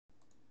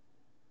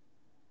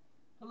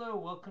Hello,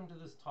 welcome to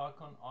this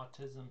talk on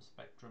autism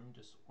spectrum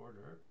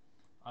disorder.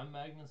 I'm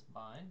Magnus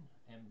Bein,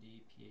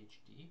 MD,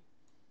 PhD,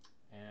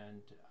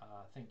 and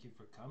thank you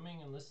for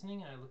coming and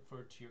listening, and I look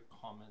forward to your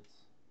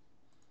comments.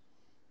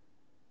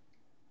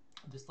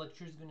 This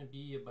lecture is going to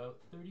be about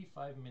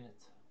 35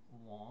 minutes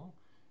long,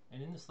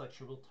 and in this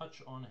lecture we'll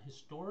touch on a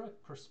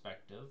historic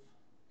perspective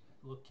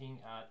looking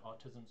at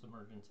autism's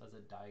emergence as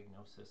a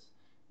diagnosis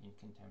in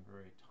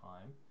contemporary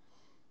time.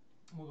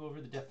 We'll go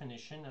over the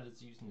definition that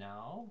is used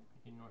now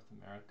in North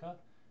America,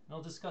 and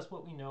I'll discuss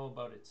what we know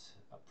about its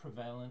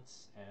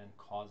prevalence and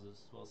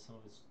causes, as well as some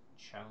of its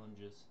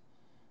challenges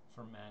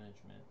for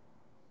management.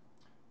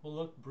 We'll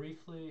look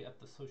briefly at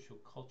the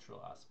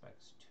socio-cultural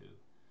aspects too,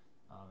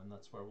 and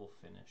that's where we'll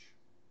finish.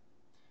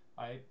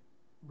 I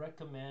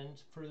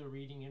recommend further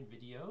reading and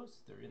videos.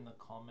 They're in the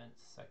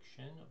comments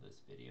section of this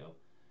video,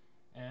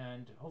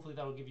 and hopefully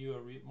that'll give you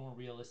a more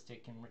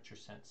realistic and richer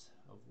sense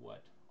of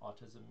what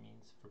autism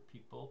means for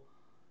people,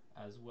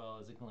 as well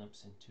as a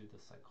glimpse into the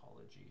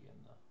psychology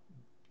and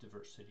the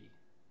diversity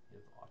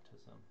of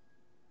autism.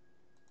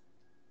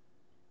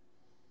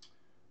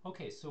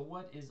 Okay, so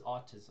what is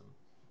autism?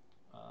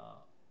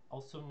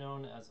 Also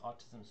known as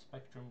autism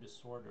spectrum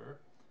disorder,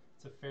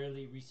 it's a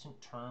fairly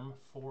recent term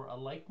for a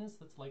likeness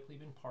that's likely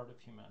been part of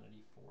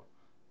humanity for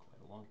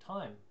quite a long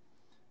time.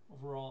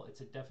 Overall,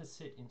 it's a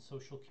deficit in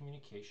social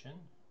communication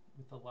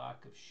with a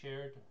lack of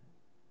shared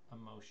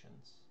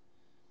emotions.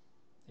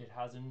 It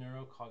has a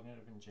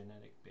neurocognitive and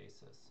genetic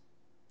basis.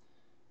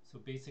 So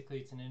basically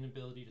it's an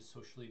inability to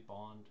socially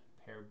bond,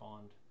 pair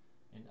bond,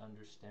 and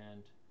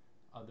understand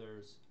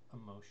others'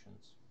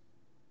 emotions.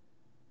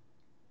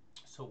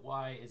 So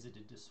why is it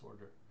a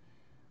disorder?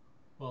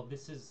 Well,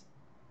 this is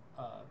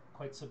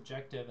quite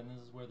subjective, and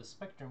this is where the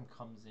spectrum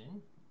comes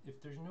in.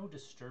 If there's no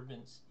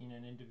disturbance in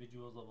an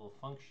individual's level of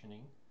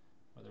functioning,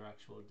 whether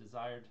actual or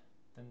desired,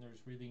 then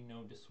there's really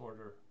no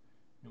disorder,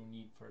 no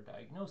need for a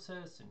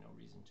diagnosis, and no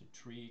reason to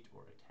treat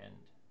or attend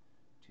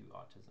to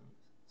autism.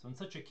 So in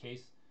such a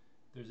case,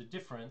 there's a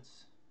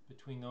difference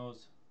between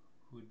those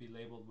who would be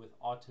labeled with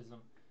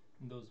autism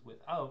and those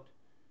without,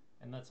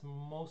 and that's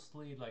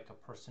mostly like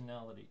a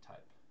personality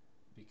type,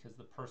 because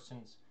the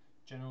person's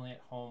generally at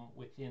home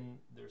within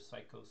their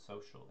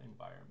psychosocial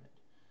environment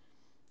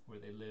where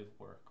they live,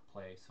 work,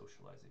 play,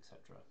 socialize,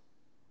 etc.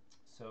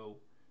 So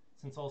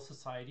since all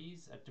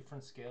societies at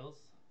different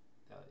scales,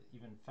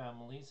 even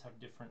families, have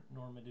different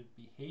normative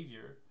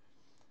behavior,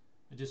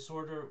 a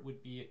disorder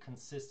would be a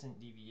consistent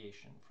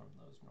deviation from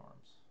those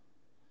norms.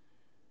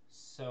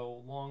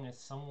 So long as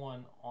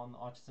someone on the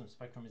autism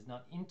spectrum is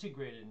not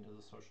integrated into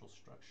the social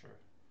structure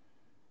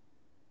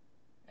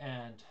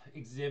and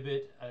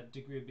exhibit a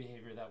degree of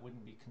behavior that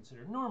wouldn't be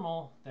considered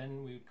normal,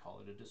 then we would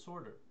call it a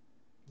disorder.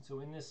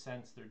 So in this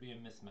sense, there'd be a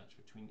mismatch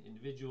between the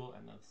individual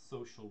and the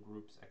social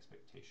group's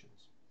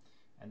expectations,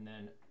 and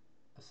then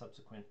a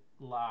subsequent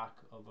lack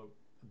of a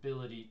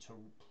ability to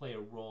play a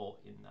role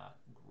in that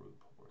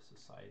group or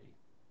society.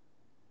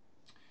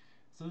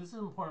 So this is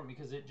important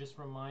because it just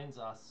reminds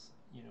us,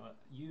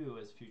 you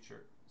as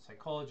future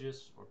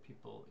psychologists or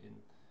people in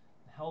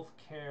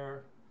healthcare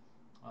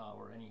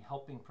or any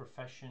helping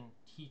profession,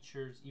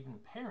 teachers, even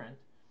parent,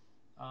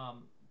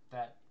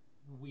 that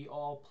we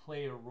all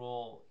play a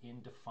role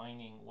in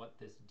defining what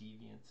this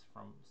deviance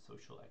from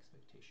social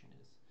expectation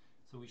is.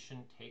 So we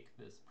shouldn't take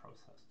this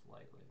process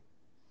lightly.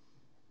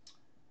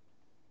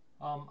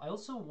 I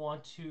also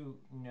want to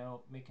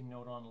make a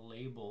note on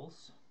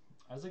labels.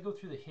 As I go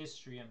through the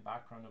history and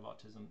background of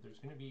autism, there's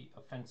going to be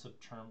offensive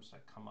terms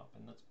that come up,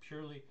 and that's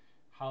purely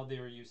how they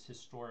were used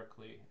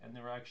historically, and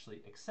they were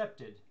actually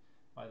accepted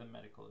by the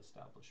medical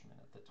establishment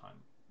at the time.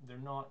 They're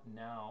not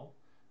now,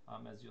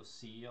 as you'll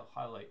see. I'll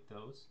highlight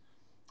those.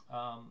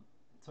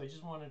 So I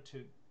just wanted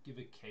to give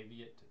a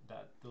caveat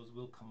that those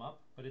will come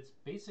up, but it's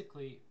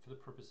basically for the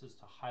purposes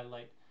to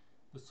highlight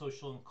the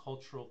social and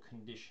cultural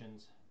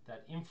conditions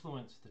that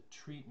influence the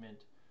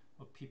treatment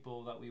of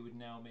people that we would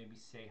now maybe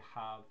say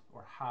have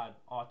or had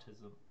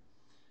autism.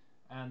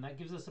 And that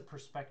gives us a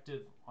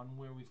perspective on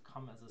where we've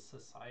come as a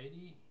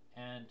society,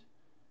 and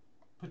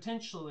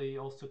potentially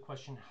also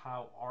question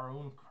how our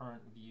own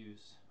current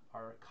views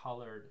are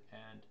colored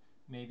and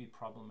maybe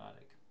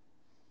problematic,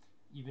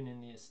 even in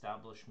the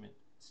establishment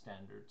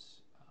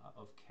standards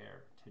of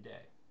care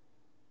today.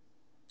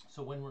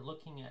 So when we're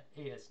looking at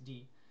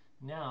ASD,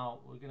 now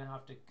we're going to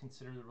have to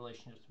consider the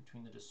relationships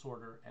between the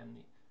disorder and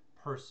the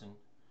person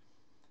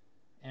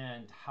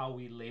and how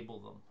we label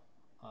them,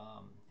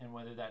 and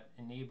whether that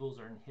enables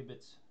or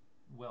inhibits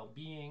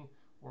well-being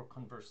or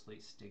conversely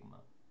stigma.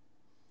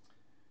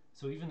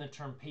 So even the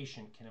term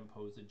patient can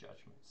impose a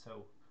judgment.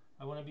 So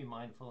I want to be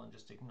mindful and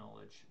just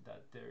acknowledge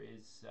that there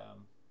is,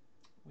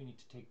 we need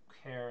to take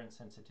care and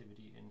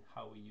sensitivity in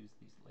how we use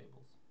these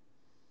labels.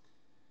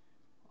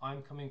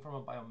 I'm coming from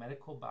a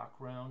biomedical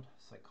background,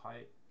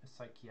 a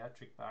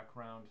psychiatric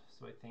background,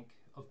 so I think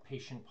of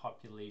patient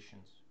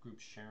populations,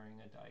 groups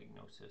sharing a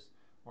diagnosis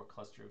or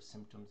cluster of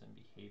symptoms and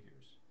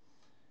behaviors.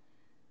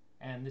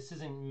 And this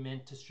isn't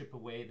meant to strip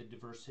away the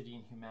diversity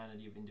and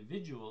humanity of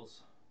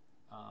individuals,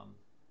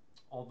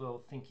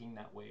 although thinking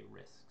that way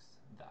risks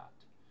that.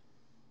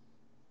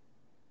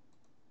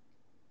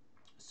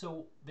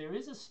 So there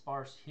is a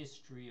sparse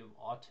history of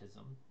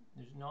autism.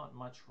 There's not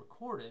much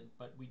recorded,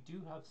 but we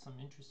do have some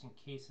interesting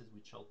cases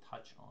which I'll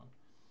touch on.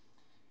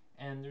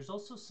 And there's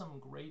also some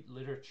great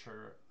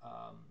literature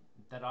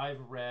that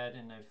I've read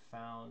and I've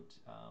found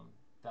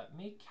that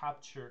may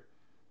capture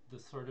the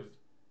sort of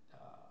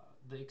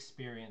the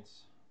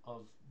experience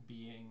of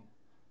being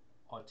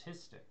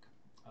autistic.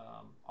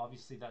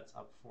 Obviously that's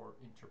up for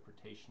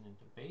interpretation and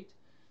debate,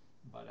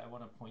 but I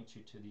want to point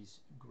you to these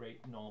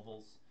great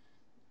novels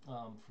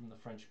from the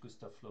French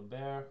Gustave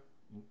Flaubert,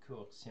 Une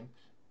Cour Simple,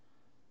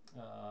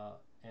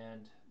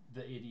 and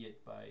The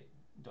Idiot by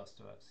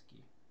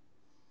Dostoevsky.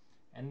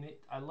 And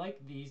I like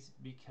these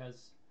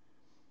because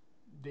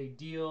they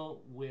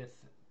deal with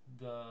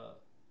the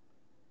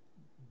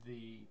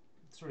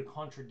sort of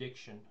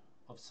contradiction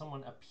of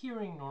someone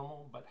appearing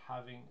normal but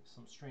having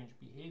some strange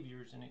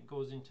behaviors, and it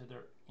goes into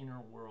their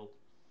inner world.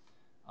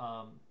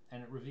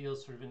 And it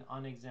reveals sort of an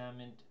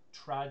unexamined,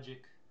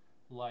 tragic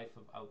life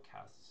of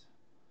outcasts,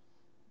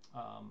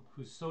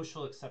 whose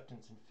social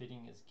acceptance and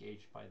fitting is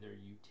gauged by their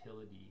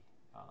utility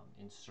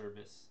in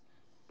service.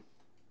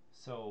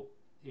 So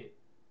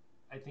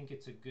I think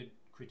it's a good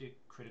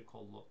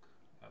critical look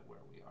at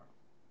where we are.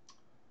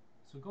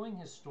 So going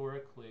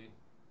historically,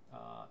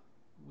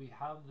 we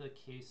have the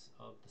case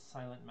of the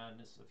silent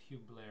madness of Hugh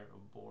Blair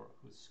of Borgue,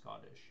 who's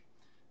Scottish,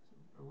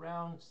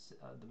 around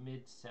the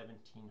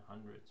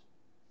mid-1700s.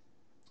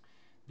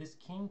 This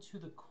came to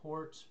the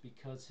court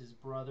because his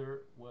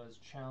brother was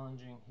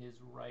challenging his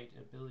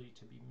ability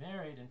to be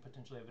married and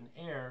potentially have an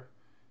heir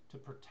to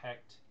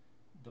protect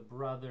the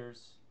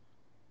brother's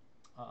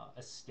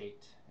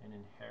estate and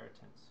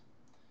inheritance.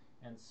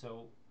 And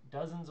so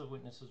dozens of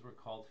witnesses were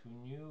called who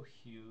knew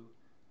Hugh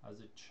as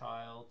a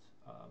child,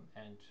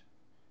 and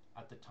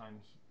at the time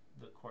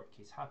the court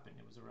case happened,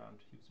 he was around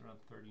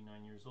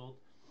 39 years old,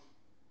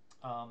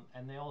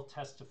 and they all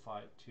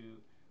testified to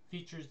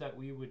features that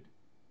we would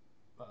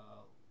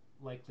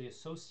likely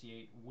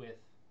associate with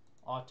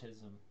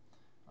autism.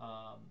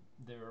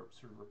 Their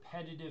sort of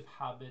repetitive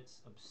habits,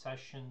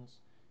 obsessions,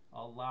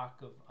 a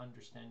lack of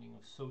understanding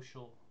of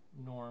social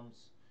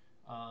norms.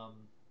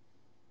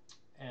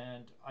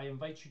 And I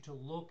invite you to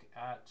look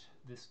at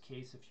this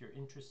case if you're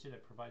interested. I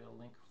provide a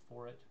link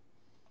for it.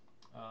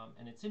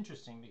 And it's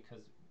interesting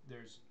because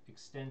there's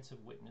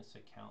extensive witness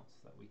accounts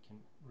that we can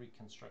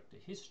reconstruct a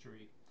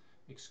history,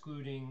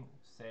 excluding,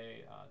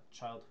 say,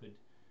 childhood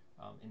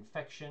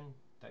infection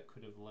that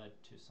could have led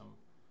to some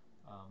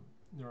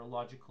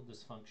neurological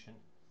dysfunction.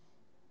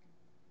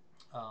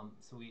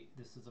 So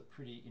this is a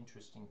pretty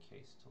interesting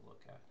case to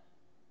look at.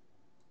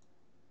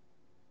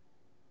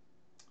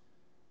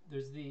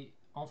 There's the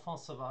Enfant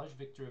Sauvage,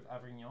 Victor of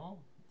Avignon.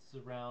 It's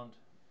around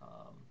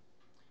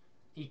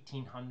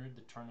 1800,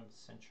 the turn of the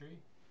century.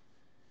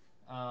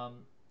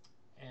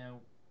 And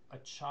a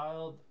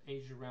child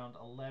aged around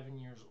 11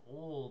 years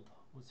old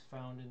was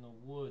found in the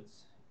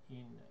woods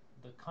in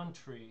the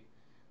country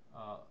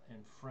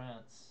in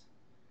France,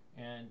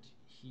 and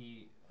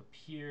he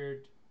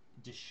appeared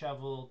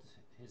disheveled.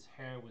 His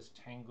hair was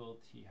tangled.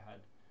 He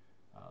had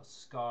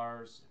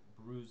scars,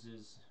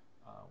 bruises,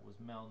 was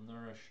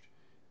malnourished,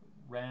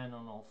 ran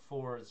on all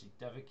fours, he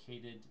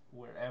defecated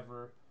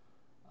wherever,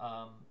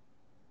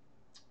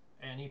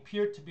 and he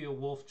appeared to be a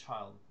wolf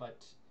child,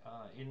 but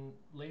in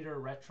later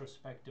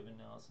retrospective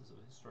analysis of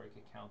historic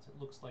accounts, it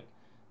looks like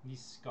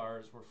these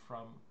scars were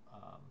from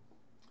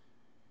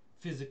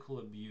physical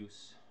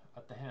abuse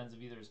at the hands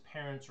of either his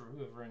parents or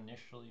whoever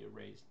initially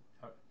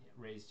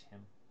raised him.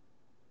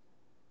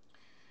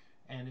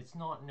 And it's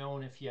not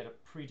known if he had a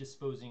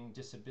predisposing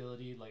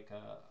disability like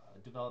a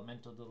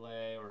developmental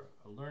delay or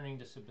a learning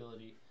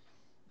disability,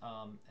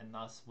 and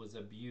thus was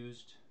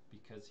abused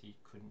because he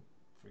couldn't,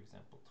 for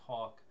example,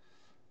 talk,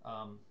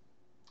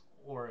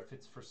 or if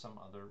it's for some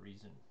other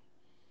reason.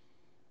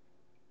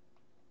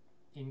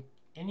 In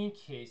any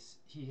case,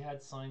 he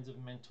had signs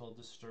of mental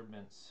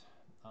disturbance,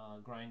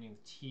 grinding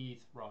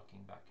teeth,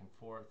 rocking back and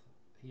forth.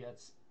 He had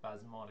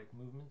spasmodic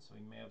movements, so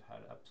he may have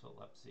had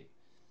epilepsy.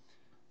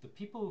 The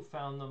people who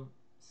found them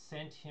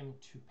sent him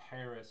to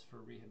Paris for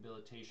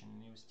rehabilitation,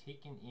 and he was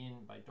taken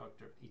in by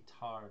Dr.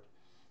 Itard.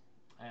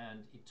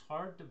 And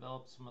Itard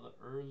developed some of the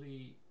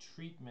early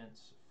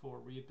treatments for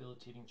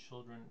rehabilitating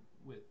children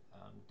with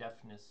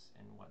deafness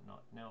and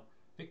whatnot. Now,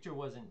 Victor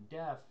wasn't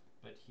deaf,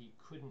 but he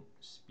couldn't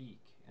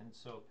speak, and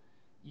so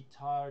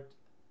Itard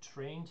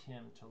trained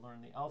him to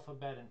learn the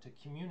alphabet and to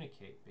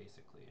communicate,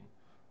 basically. And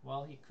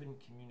while he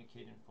couldn't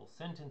communicate in full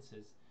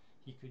sentences,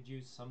 he could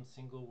use some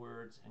single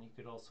words, and he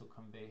could also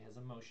convey his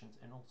emotions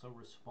and also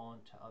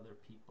respond to other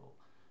people.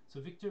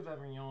 So Victor of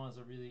Avignon is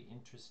a really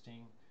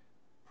interesting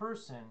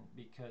person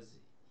because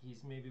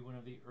he's maybe one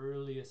of the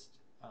earliest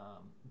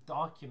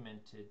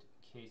documented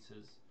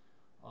cases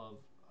of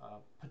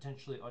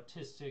potentially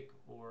autistic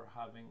or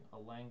having a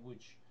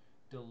language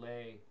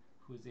delay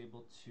who was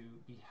able to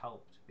be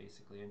helped,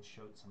 basically, and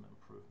showed some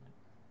improvement.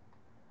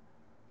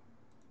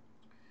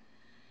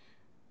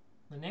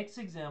 The next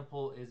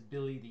example is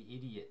Billy the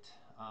Idiot.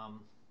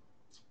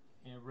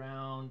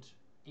 Around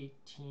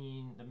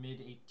the mid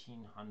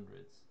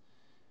 1800s.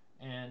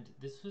 And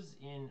this was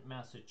in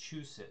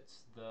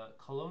Massachusetts. The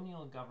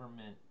colonial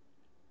government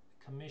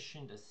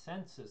commissioned a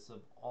census of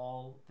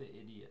all the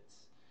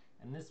idiots.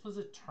 And this was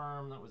a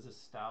term that was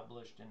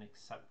established and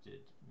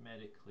accepted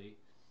medically.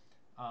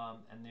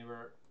 And they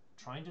were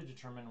trying to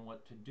determine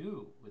what to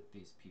do with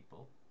these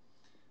people.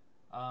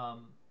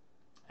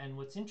 And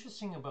what's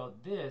interesting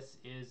about this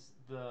is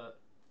the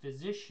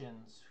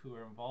physicians who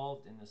are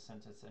involved in the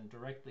census and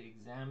directly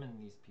examine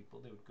these people.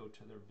 They would go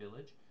to their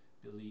village,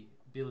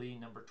 Billy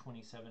number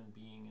 27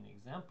 being an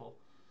example.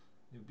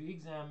 They would be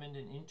examined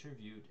and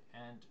interviewed,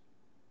 and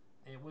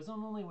it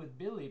wasn't only with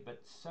Billy,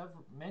 but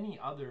many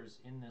others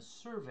in this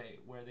survey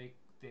where they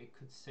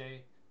could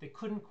say, they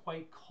couldn't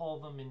quite call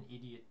them an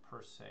idiot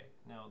per se.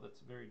 Now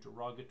that's very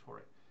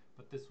derogatory,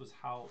 but this was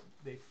how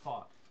they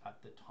thought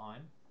at the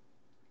time.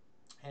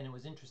 And it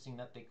was interesting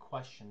that they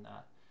questioned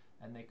that,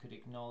 and they could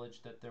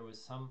acknowledge that there was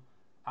some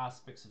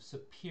aspects of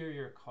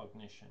superior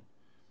cognition.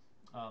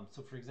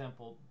 So for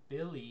example,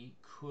 Billy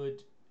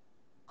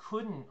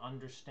couldn't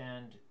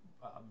understand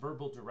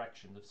verbal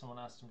directions. If someone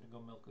asked him to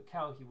go milk a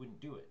cow, he wouldn't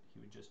do it. He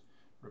would just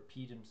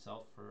repeat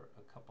himself for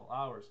a couple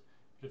hours.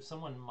 But if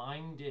someone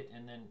mimed it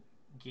and then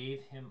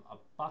gave him a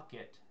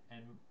bucket,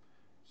 and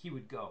he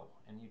would go,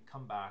 and he'd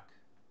come back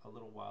a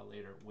little while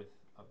later with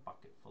a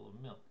bucket full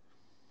of milk.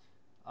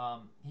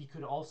 He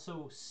could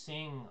also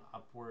sing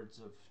upwards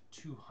of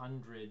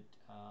 200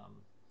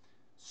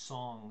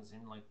 songs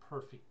in like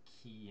perfect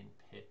key and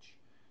pitch.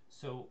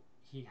 So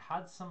he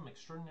had some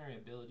extraordinary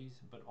abilities,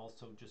 but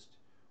also just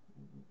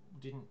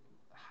didn't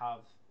have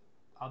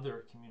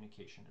other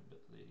communication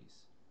abilities.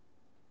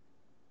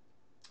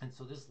 And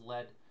so this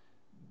led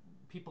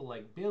people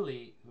like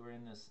Billy, who were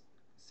in this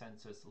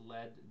census,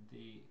 led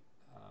the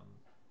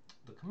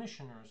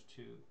commissioners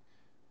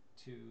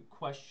to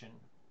question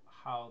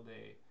how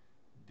they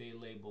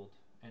labeled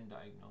and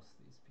diagnosed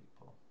these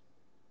people.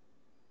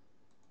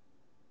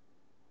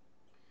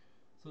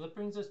 So that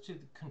brings us to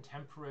the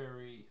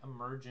contemporary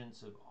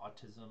emergence of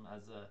autism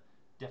as a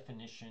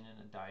definition and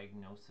a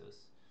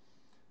diagnosis.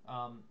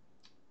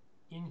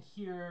 In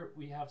here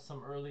we have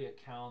some early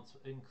accounts,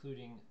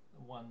 including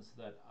ones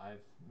that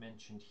I've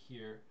mentioned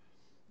here.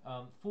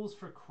 Fools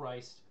for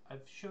Christ,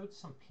 I've showed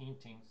some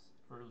paintings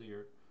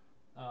earlier,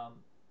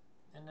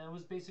 and that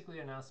was basically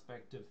an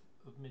aspect of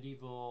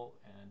medieval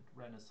and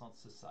Renaissance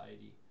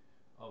society,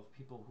 of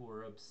people who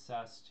were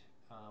obsessed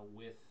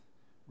with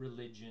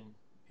religion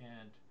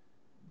and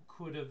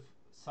could have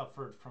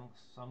suffered from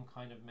some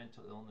kind of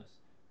mental illness.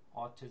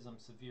 Autism,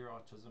 severe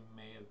autism,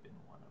 may have been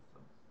one of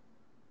them.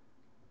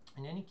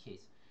 In any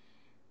case,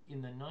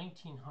 in the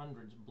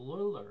 1900s,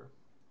 Bleuler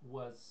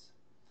was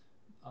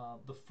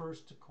the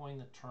first to coin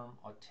the term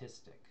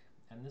autistic,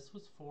 and this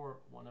was for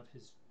one of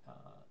his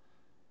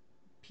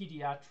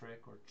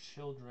pediatric or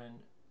children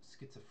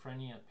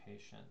schizophrenia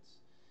patients,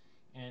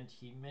 and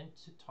he meant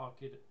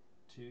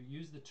to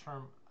use the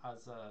term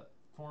as a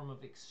form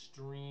of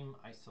extreme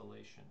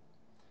isolation.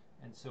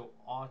 And so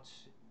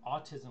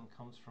autism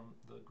comes from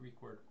the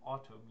Greek word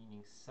auto,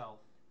 meaning self,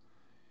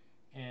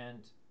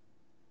 and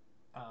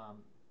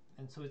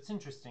so it's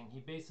interesting. He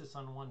based this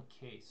on one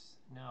case.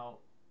 Now,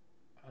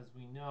 as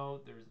we know,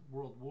 there's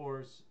world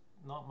wars.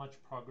 Not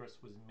much progress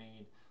was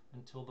made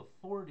until the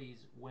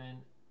 40s,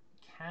 when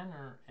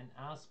Kanner and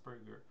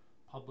Asperger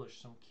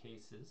published some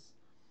cases,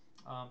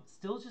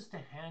 still just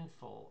a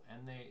handful,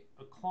 and they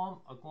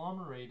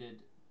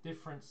agglomerated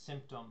different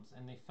symptoms,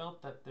 and they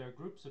felt that their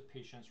groups of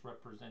patients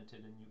represented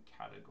a new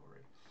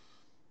category.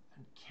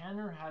 And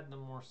Kanner had the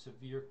more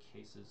severe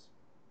cases,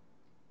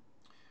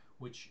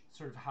 which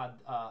sort of had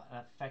an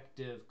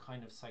affective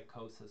kind of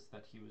psychosis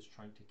that he was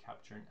trying to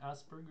capture. And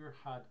Asperger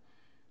had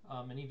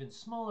an even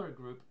smaller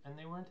group, and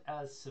they weren't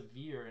as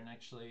severe, and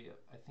actually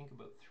I think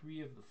about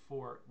 3 of the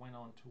 4 went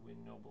on to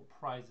win Nobel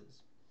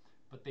Prizes.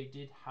 But they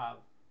did have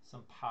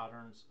some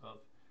patterns of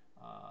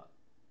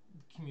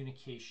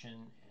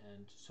communication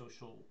and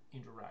social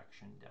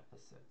interaction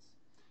deficits.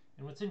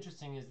 And what's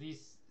interesting is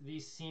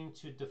these seem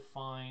to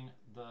define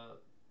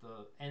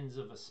the ends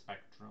of a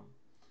spectrum.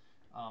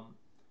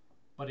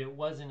 But it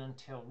wasn't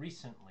until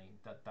recently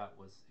that that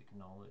was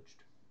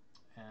acknowledged.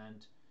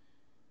 And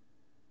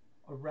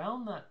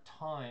around that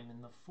time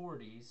in the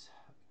 40s,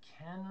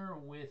 Kanner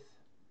with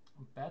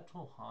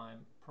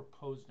Bettelheim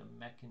proposed a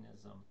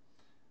mechanism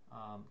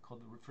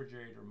called the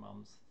refrigerator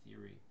mums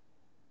theory.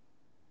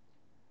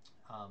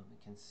 You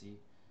can see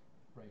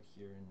right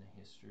here in the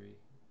history.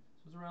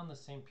 This was around the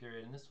same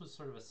period, and this was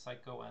sort of a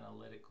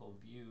psychoanalytical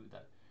view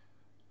that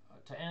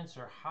to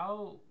answer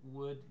how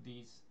would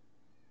these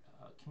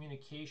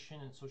communication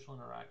and social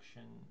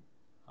interaction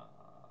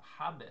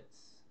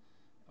habits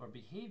or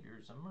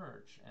behaviors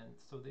emerge. And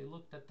so they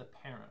looked at the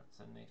parents,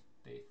 and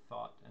they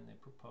thought and they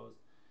proposed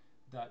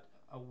that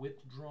a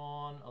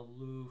withdrawn,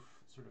 aloof,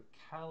 sort of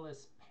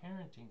callous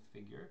parenting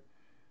figure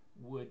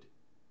would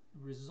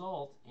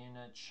result in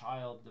a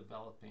child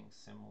developing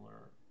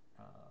similar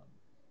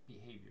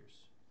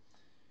behaviors.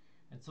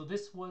 And so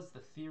this was the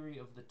theory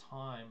of the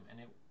time, and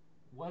it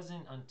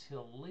wasn't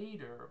until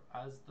later,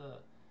 as the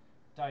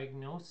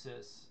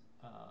diagnosis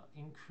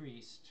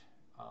increased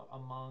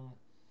among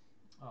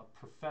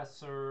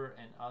professor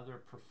and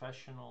other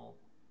professional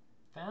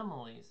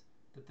families,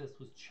 that this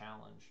was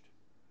challenged.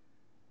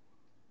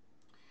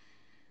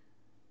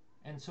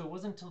 And so it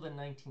wasn't until the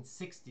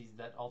 1960s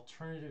that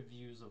alternative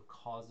views of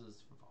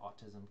causes of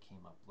autism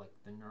came up, like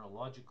the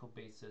neurological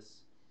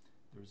basis.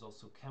 There was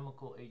also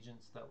chemical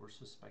agents that were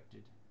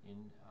suspected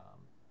in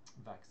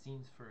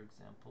vaccines, for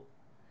example.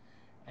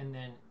 And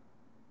then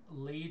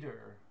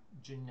later,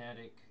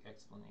 genetic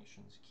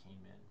explanations came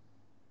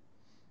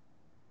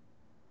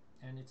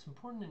in. And it's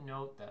important to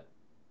note that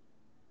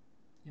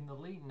in the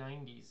late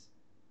 90s,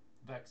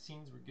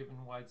 vaccines were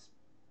given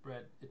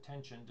widespread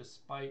attention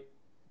despite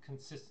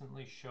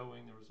consistently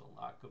showing there was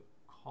a lack of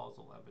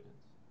causal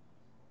evidence.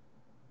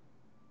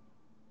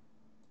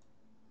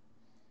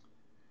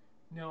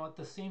 Now, at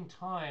the same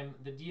time,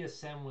 the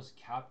DSM was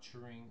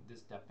capturing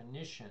this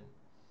definition.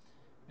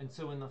 And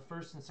so in the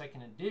first and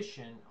second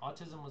edition,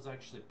 autism was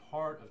actually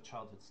part of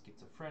childhood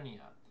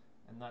schizophrenia.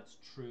 And that's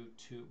true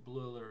to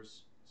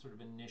Bleuler's sort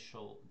of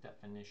initial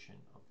definition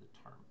of the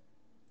term.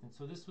 And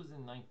so this was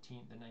in the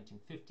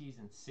 1950s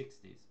and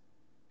 60s.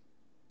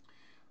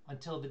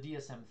 Until the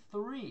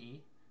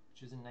DSM-3,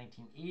 which was in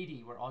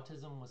 1980, where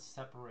autism was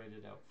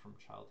separated out from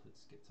childhood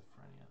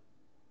schizophrenia.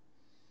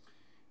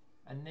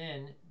 And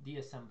then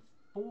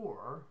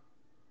DSM-4,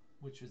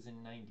 which was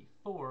in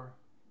 94,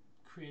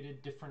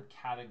 created different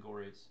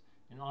categories.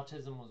 And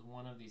autism was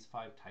one of these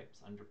 5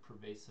 types under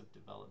pervasive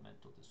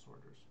developmental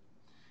disorders.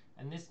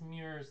 And this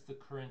mirrors the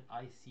current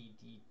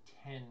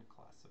ICD-10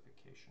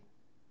 classification.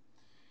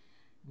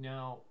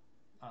 Now,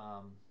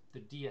 the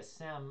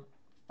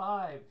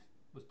DSM-5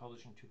 was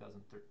published in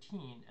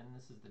 2013, and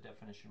this is the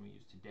definition we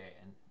use today,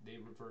 and they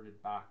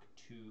reverted back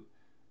to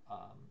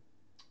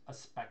a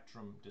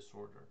spectrum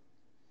disorder.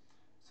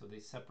 So they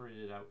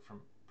separated it out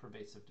from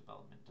pervasive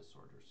development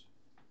disorders.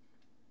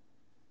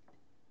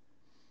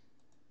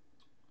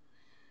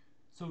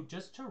 So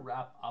just to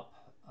wrap up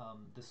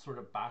this sort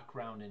of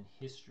background and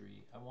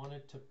history, I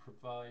wanted to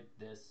provide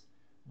this,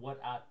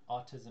 what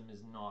autism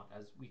is not,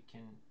 as we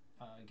can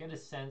get a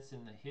sense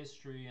in the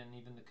history and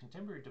even the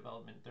contemporary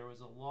development. There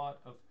was a lot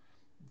of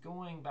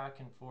going back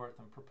and forth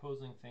and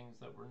proposing things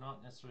that were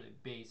not necessarily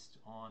based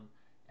on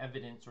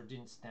evidence or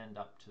didn't stand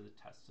up to the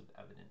test of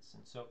evidence.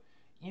 And so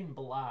in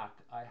black,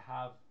 I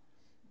have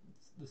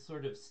the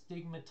sort of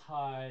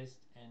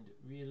stigmatized and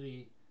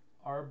really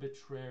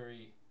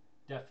arbitrary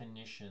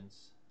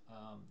definitions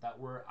that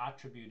were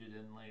attributed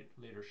and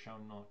later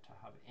shown not to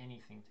have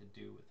anything to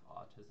do with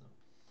autism.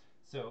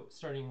 So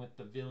starting with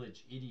the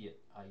village idiot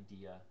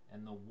idea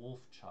and the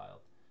wolf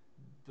child,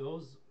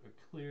 those are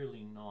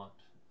clearly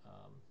not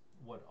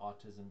what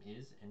autism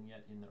is, and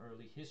yet in the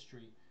early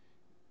history,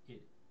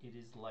 it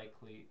is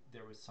likely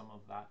there was some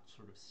of that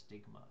sort of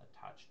stigma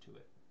attached to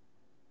it.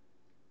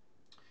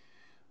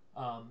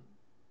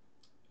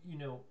 You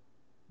know,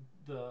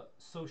 the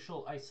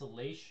social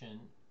isolation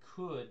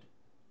could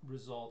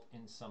result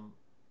in some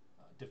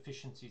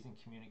deficiencies in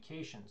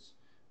communications,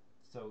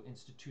 so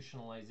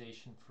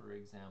institutionalization, for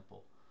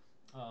example,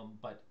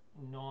 but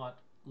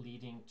not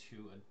leading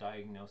to a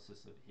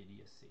diagnosis of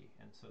idiocy.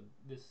 And so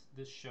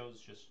this shows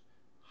just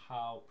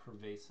how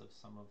pervasive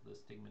some of the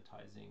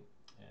stigmatizing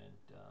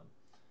and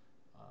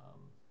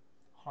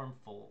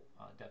harmful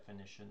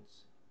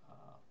definitions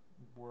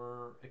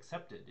were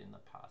accepted in the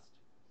past.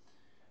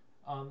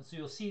 So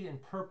you'll see in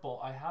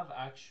purple, I have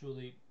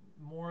actually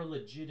more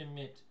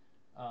legitimate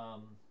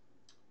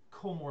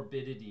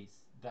comorbidities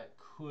that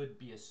could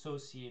be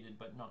associated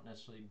but not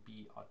necessarily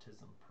be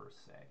autism per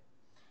se.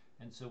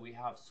 And so we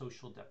have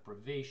social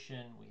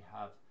deprivation, we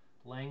have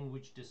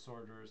language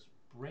disorders,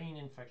 brain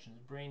infections,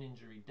 brain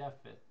injury,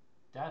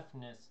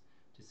 deafness,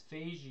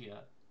 dysphagia,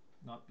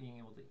 not being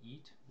able to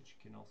eat, which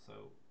can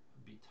also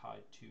be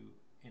tied to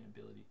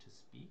inability to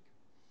speak,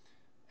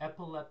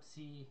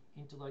 epilepsy,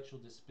 intellectual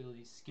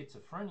disability,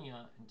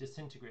 schizophrenia, and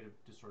disintegrative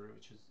disorder,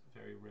 which is a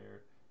very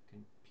rare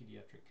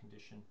pediatric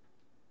condition.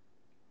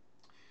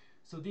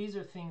 So these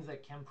are things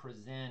that can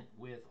present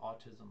with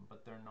autism,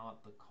 but they're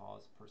not the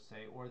cause per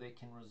se, or they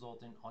can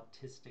result in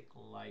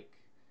autistic-like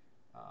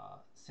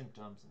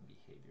symptoms and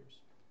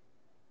behaviors.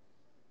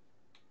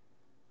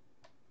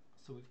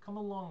 So we've come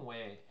a long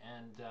way,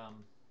 and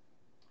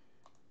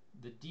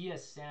the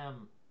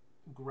DSM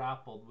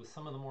grappled with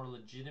some of the more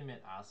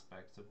legitimate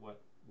aspects of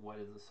what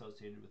is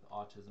associated with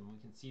autism. We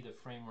can see the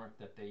framework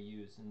that they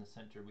use. In the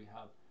center we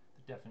have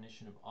the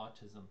definition of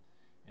autism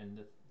and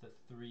the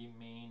 3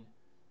 main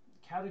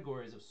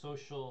categories of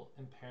social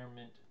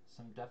impairment,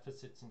 some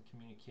deficits in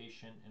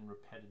communication, and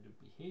repetitive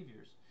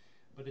behaviors.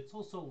 But it's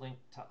also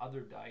linked to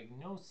other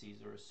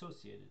diagnoses or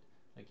associated,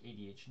 like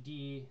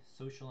ADHD,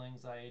 social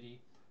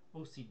anxiety.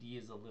 OCD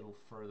is a little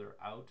further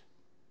out.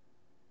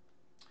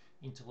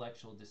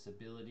 Intellectual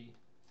disability.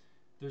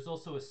 There's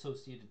also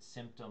associated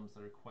symptoms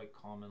that are quite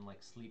common,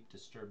 like sleep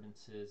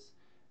disturbances,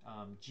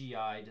 GI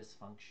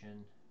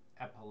dysfunction,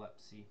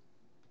 epilepsy.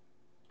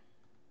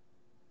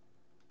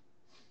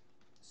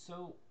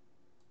 So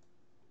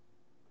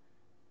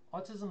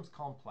autism's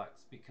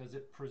complex because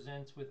it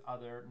presents with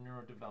other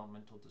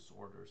neurodevelopmental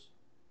disorders.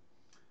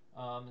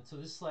 And so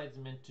this slide is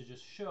meant to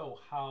just show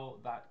how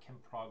that can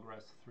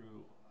progress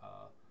through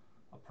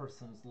a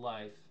person's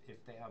life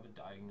if they have a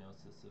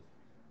diagnosis of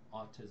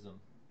autism.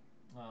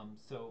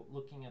 So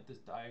looking at this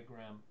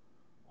diagram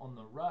on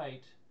the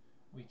right,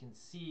 we can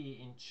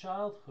see in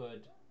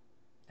childhood,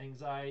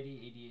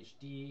 anxiety,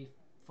 ADHD,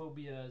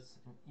 phobias,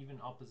 and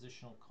even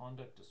oppositional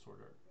conduct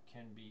disorder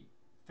can be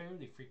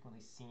fairly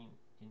frequently seen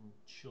in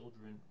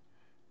children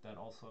that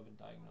also have a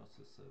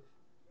diagnosis of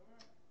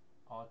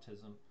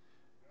autism.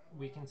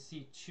 We can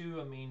see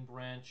too, a main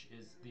branch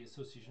is the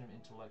Association of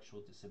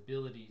Intellectual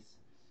Disabilities,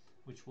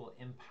 which will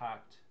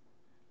impact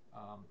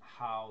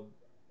how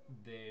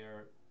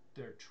they're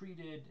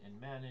treated and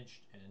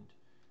managed, and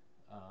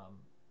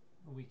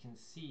we can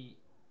see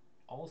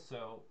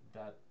also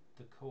that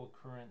the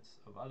co-occurrence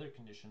of other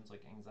conditions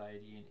like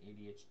anxiety and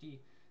ADHD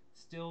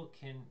still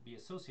can be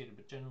associated,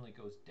 but generally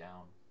goes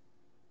down.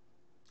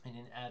 And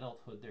in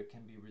adulthood, there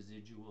can be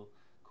residual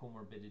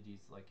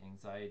comorbidities like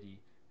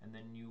anxiety, and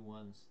then new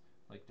ones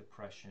like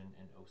depression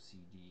and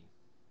OCD.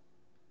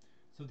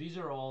 So these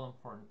are all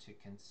important to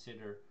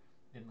consider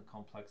in the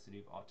complexity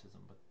of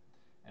autism,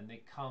 and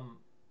they come,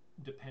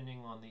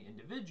 depending on the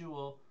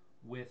individual,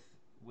 with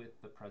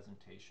the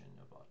presentation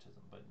of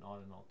autism, but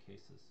not in all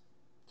cases.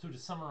 So to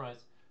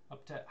summarize,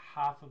 up to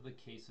half of the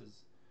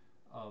cases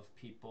of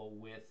people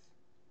with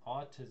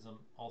autism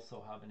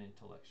also have an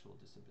intellectual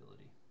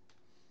disability.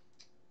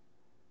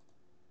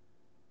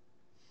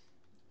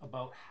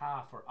 About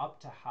half, or up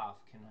to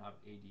half, can have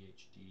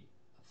ADHD.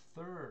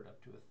 Up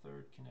to a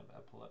third can have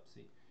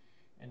epilepsy.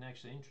 And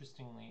actually,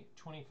 interestingly,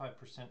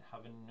 25%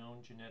 have a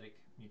known genetic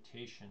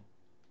mutation.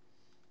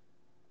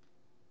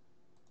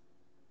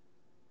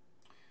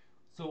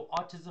 So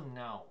autism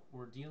now,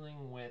 we're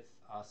dealing with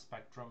a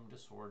spectrum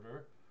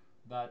disorder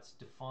that's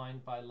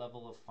defined by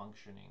level of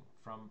functioning,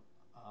 from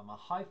a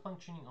high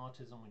functioning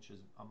autism, which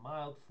is a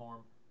mild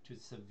form, to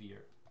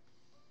severe.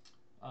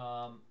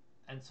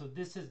 And so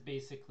this is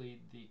basically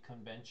the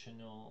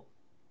conventional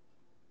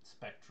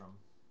spectrum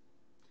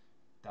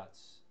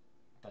that's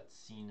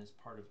seen as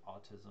part of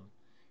autism.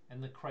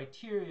 And the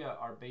criteria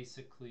are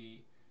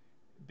basically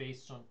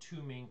based on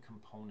two main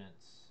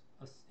components: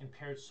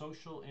 impaired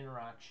social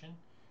interaction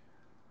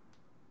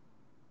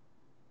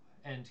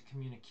and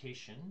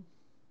communication,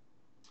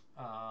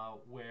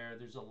 where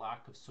there's a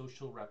lack of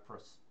social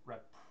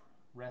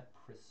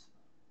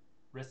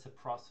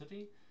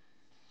reciprocity,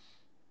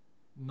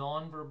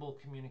 nonverbal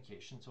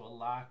communication, so a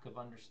lack of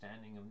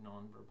understanding of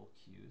nonverbal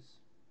cues,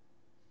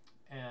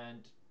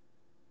 and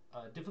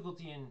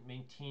difficulty in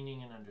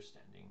maintaining and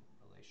understanding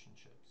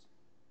relationships.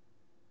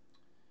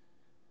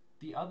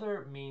 The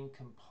other main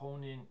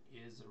component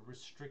is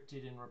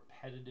restricted and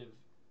repetitive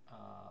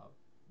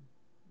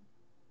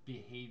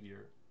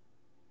behavior.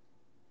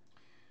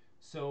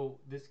 So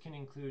this can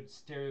include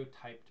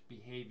stereotyped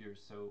behavior,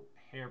 so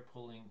hair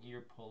pulling,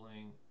 ear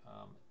pulling,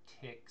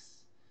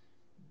 tics,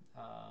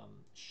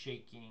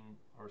 shaking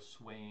or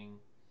swaying.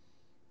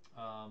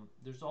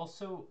 There's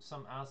also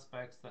some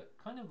aspects that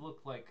kind of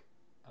look like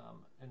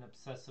an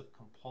obsessive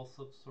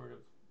compulsive sort of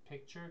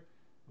picture,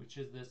 which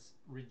is this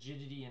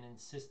rigidity and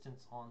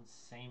insistence on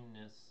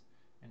sameness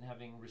and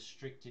having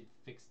restricted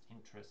fixed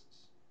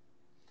interests.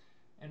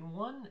 And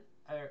one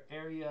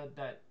area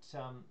that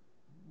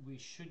we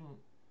shouldn't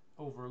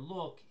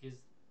overlook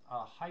is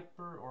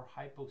hyper or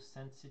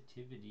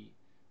hyposensitivity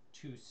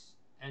to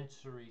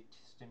sensory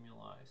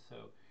stimuli.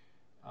 So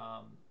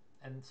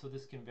and so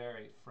this can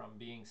vary from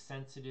being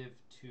sensitive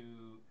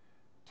to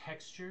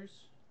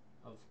textures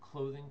of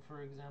clothing,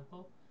 for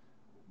example,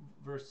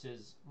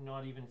 versus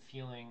not even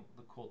feeling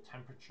the cold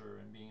temperature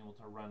and being able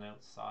to run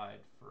outside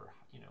for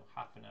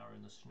half an hour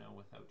in the snow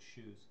without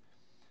shoes.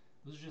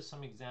 Those are just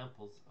some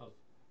examples of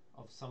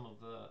some of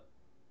the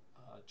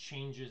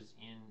changes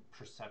in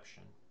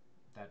perception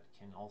that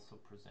can also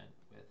present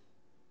with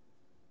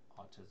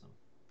autism.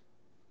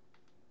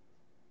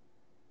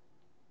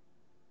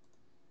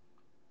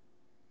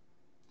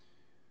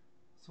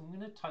 So I'm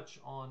going to touch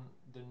on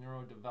the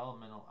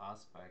neurodevelopmental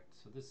aspect.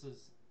 So this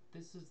is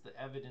the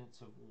evidence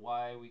of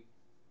why we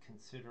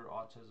consider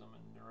autism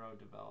a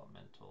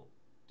neurodevelopmental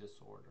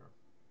disorder.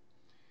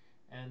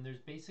 And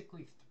there's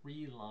basically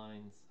three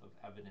lines of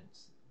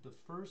evidence. The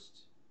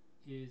first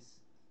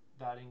is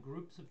that in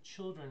groups of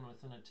children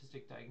with an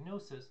autistic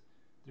diagnosis,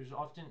 there's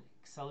often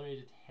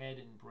accelerated head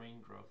and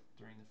brain growth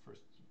during the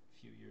first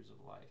few years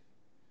of life.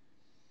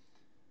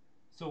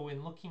 So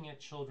when looking at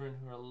children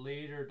who are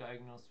later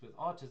diagnosed with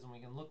autism, we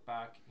can look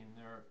back in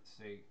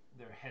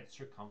their head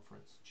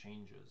circumference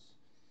changes.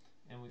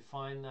 And we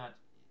find that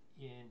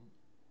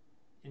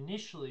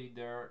initially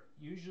they're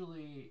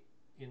usually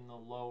in the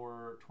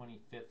lower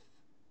 25th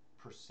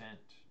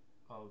percent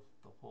of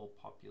the whole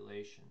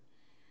population.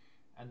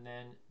 And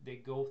then they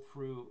go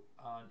through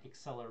an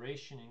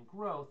acceleration in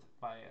growth.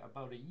 By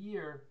about a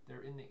year,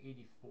 they're in the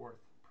 84th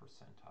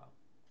percentile.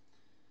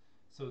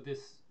 So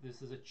this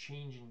is a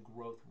change in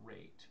growth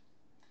rate.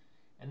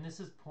 And this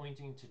is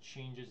pointing to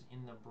changes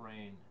in the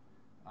brain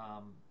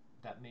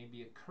that may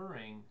be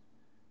occurring,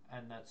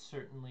 and that's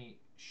certainly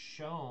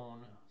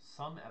shown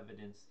some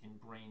evidence in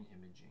brain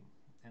imaging.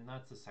 And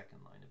that's the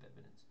second line of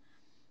evidence.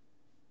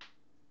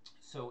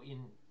 So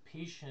in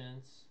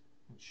patients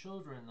and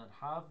children that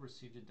have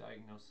received a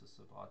diagnosis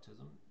of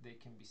autism, they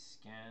can be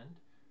scanned,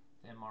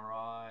 the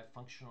MRI,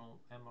 functional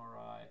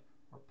MRI,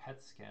 or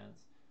PET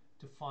scans,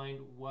 to find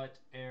what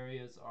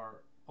areas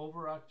are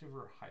overactive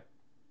or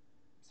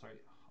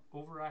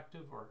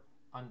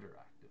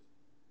underactive.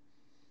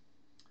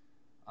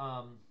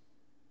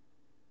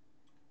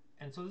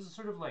 And so this is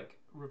sort of like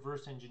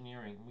reverse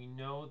engineering. We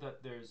know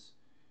that there's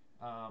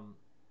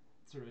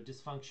sort of a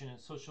dysfunction in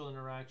social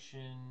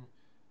interaction.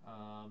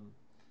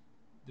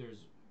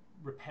 There's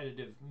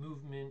repetitive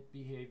movement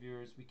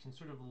behaviors. We can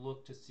sort of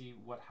look to see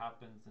what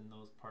happens in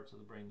those parts of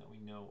the brain that we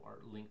know are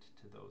linked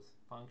to those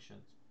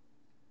functions.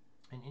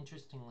 And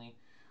interestingly,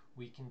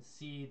 we can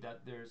see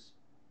that there's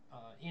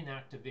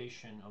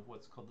inactivation of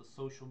what's called the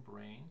social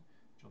brain,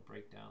 which I'll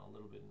break down a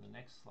little bit in the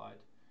next slide,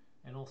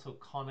 and also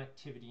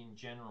connectivity in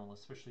general,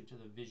 especially to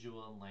the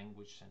visual and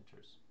language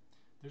centers.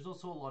 There's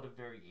also a lot of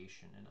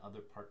variation in other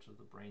parts of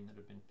the brain that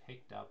have been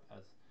picked up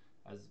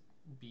as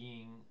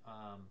being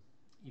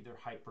either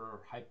hyper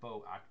or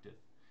hypoactive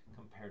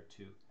compared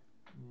to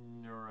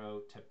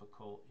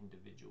neurotypical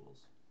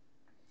individuals.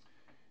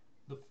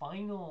 The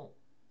final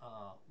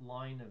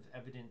line of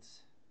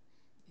evidence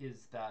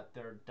is that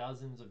there are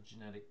dozens of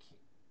genetic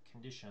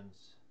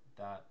conditions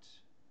that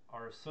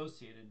are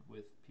associated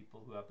with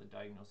people who have the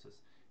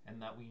diagnosis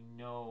and that we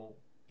know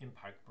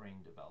impact brain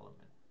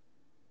development.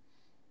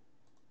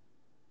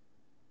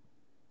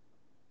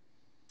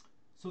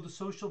 So the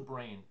social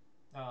brain,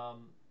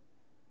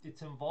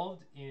 it's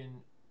involved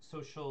in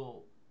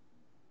social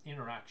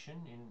interaction,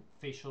 in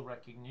facial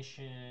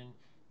recognition,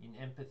 in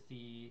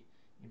empathy,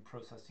 in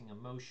processing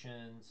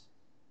emotions,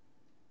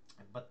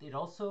 but it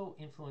also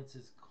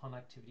influences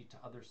connectivity to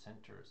other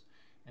centers.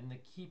 And the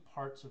key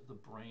parts of the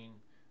brain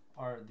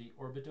are the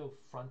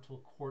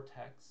orbitofrontal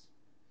cortex,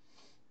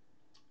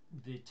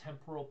 the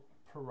temporal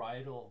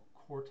parietal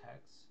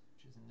cortex,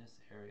 which is in this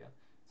area.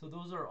 So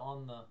those are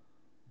on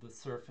the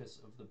surface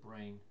of the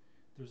brain.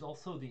 There's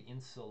also the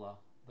insula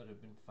that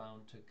have been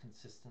found to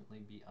consistently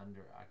be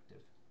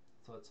underactive.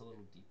 So it's a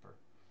little deeper.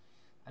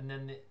 And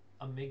then the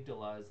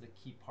amygdala is the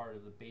key part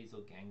of the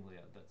basal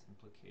ganglia that's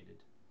implicated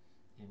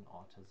in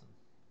autism.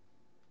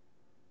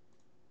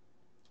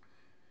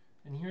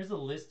 And here's a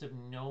list of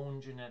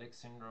known genetic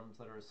syndromes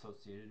that are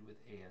associated with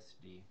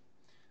ASD.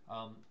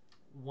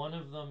 One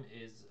of them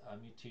is a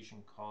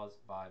mutation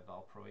caused by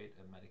valproate,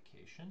 a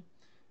medication.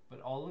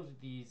 But all of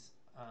these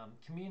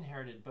can be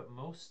inherited, but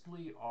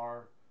mostly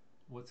are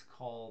what's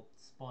called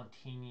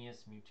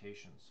spontaneous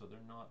mutations. So they're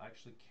not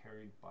actually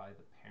carried by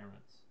the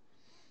parents.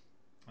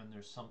 And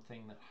there's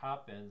something that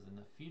happens in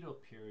the fetal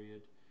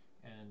period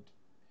and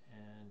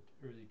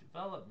early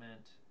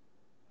development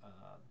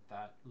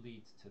that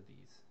leads to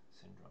these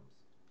syndromes.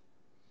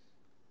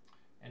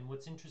 And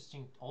what's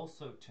interesting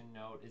also to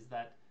note is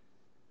that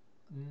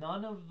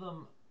none of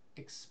them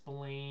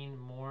explain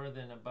more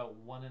than about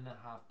 1.5%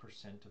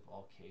 of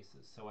all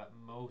cases. So at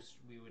most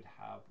we would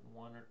have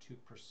 1 or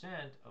 2%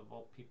 of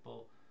all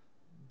people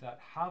that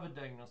have a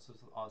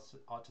diagnosis of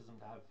autism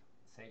to have,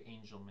 say,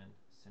 Angelman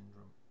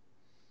syndrome.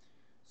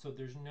 So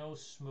there's no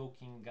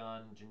smoking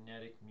gun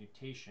genetic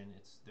mutation.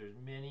 There's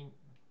many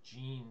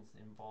genes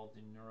involved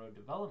in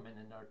neurodevelopment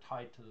and are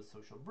tied to the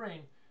social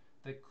brain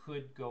that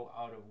could go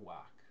out of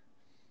whack.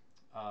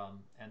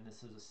 And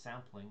this is a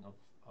sampling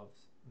of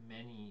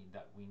many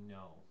that we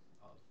know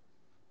of.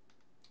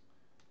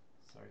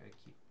 Sorry, I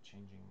keep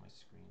changing my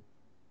screen.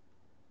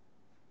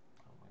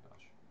 Oh my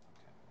gosh.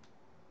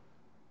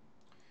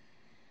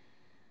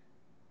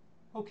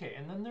 Okay,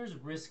 and then there's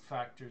risk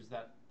factors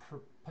that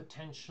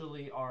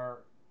potentially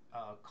are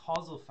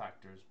causal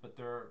factors, but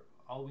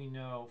all we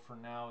know for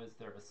now is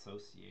they're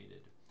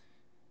associated.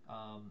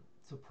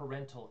 So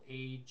parental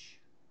age,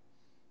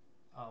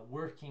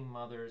 working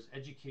mothers,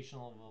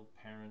 educational level of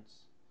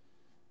parents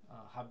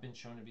have been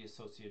shown to be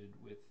associated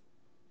with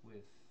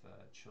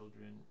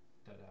children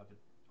that have an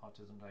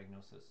autism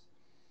diagnosis.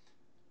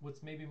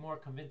 What's maybe more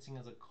convincing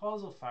as a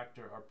causal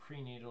factor are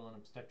prenatal and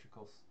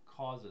obstetrical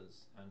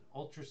causes, and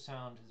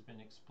ultrasound has been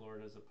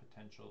explored as a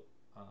potential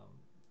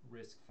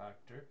risk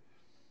factor.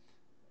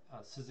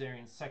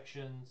 Cesarean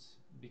sections,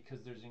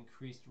 because there's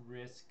increased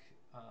risk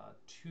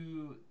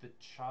to the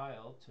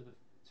child,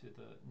 to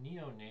the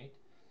neonate,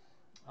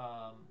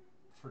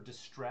 for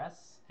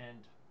distress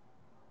and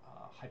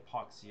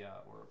hypoxia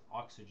or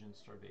oxygen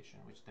starvation,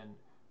 which then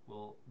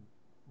will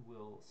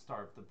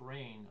starve the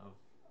brain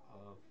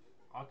of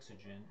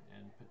oxygen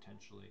and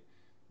potentially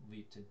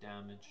lead to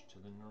damage to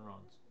the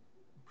neurons.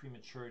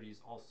 Prematurity is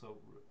also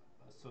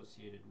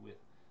associated with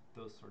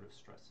those sort of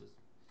stresses.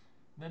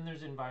 Then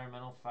there's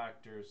environmental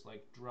factors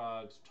like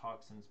drugs,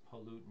 toxins,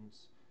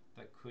 pollutants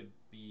that could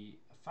be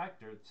a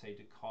factor, say,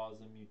 to cause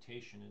a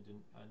mutation,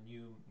 a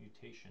new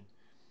mutation.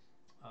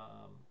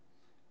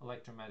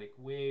 Electromagnetic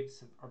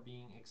waves are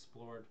being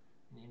explored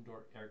and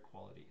indoor air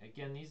quality.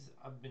 Again, these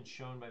have been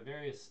shown by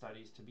various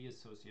studies to be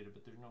associated,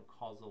 but there's no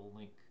causal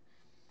link.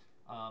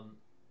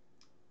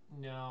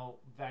 Now,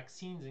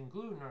 vaccines and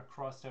gluten are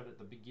crossed out at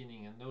the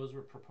beginning, and those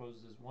were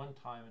proposed as one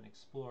time and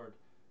explored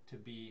to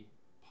be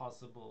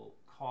possible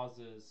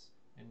causes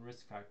and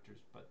risk factors,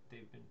 but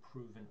they've been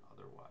proven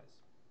otherwise.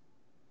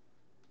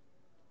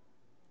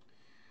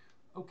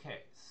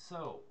 Okay,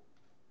 so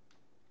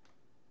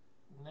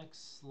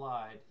next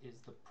slide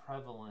is the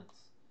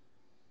prevalence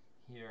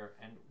here,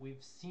 and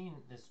we've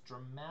seen this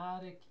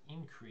dramatic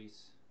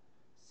increase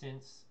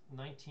since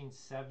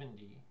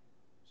 1970,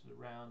 so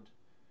around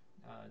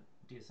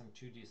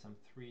DSM-2,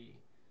 DSM-3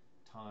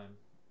 time,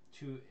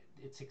 to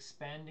its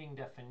expanding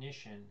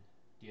definition.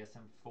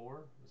 DSM-4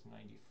 was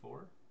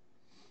 94,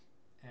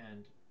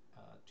 and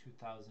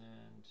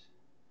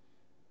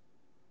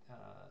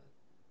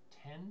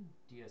 2010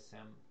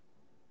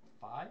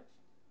 DSM-5,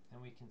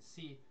 and we can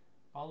see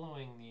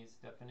following these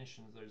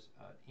definitions there's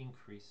an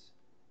increase.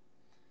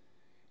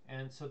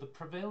 And so the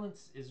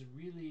prevalence is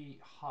really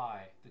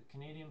high. The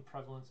Canadian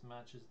prevalence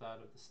matches that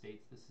of the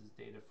States. This is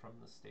data from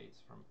the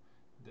States, from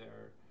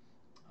their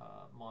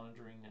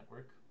monitoring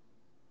network.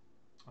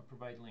 I'll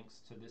provide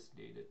links to this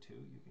data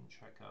too, you can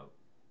check out.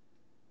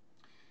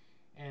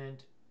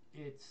 And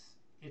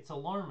it's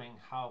alarming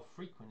how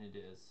frequent it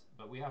is,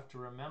 but we have to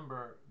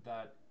remember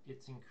that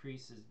its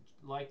increase is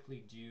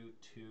likely due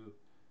to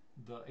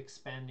the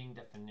expanding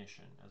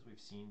definition, as we've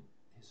seen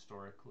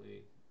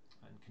historically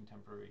in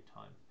contemporary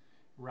time,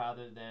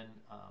 rather than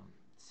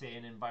say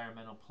an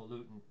environmental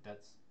pollutant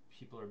that's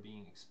people are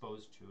being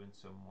exposed to, and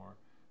so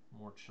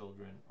more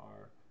children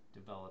are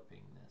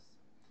developing this.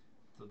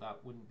 So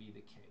that wouldn't be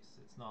the case.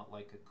 It's not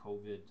like a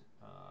COVID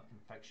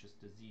infectious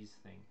disease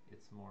thing.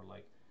 It's more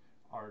like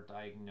our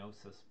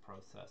diagnosis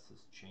process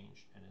has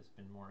changed and has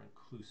been more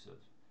inclusive,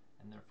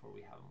 and therefore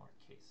we have more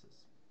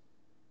cases.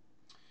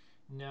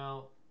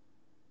 Now,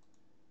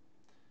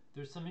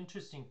 there's some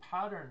interesting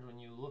patterns when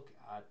you look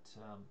at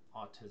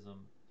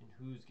autism and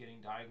who's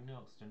getting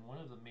diagnosed, and one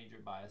of the major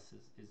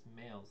biases is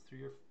males. 3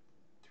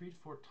 to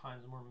 4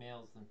 times more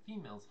males than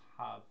females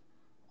have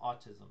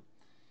autism.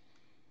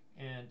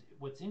 And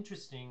what's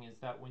interesting is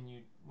that when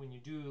you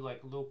do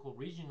like local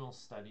regional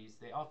studies,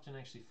 they often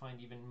actually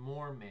find even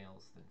more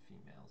males than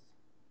females.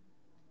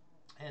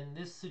 And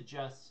this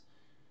suggests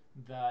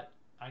that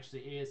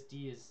actually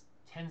ASD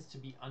tends to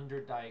be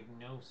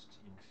underdiagnosed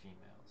in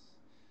females.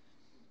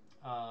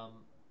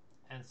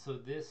 And so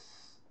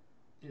this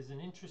is an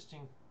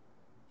interesting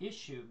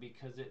issue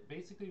because it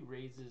basically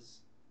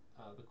raises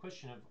the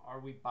question of, are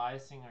we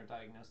biasing our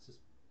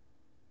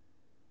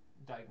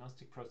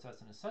diagnostic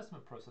process and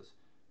assessment process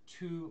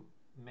to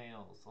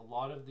males? A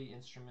lot of the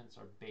instruments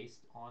are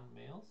based on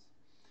males,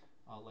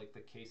 like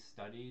the case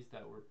studies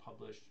that were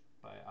published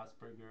by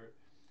Asperger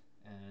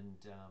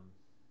and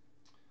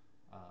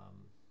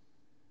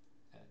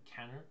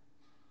Kanner,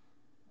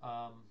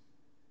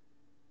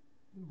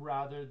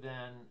 rather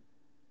than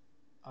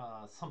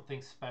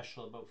something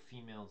special about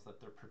females, that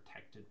they're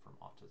protected from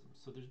autism.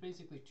 So there's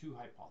basically two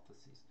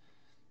hypotheses.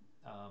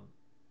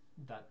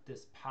 That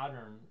this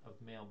pattern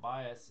of male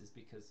bias is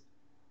because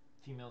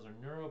females are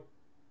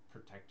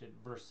neuroprotected,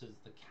 versus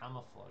the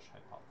camouflage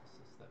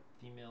hypothesis that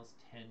females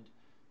tend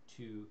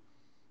to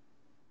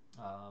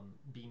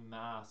be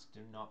masked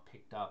and not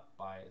picked up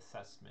by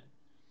assessment.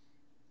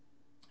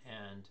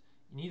 And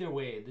in either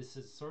way, this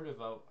is sort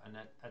of an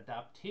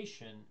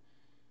adaptation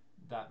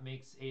that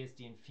makes ASD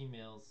in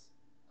females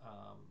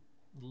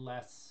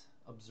less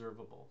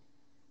observable.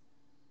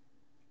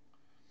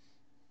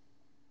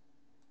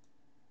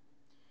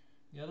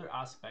 The other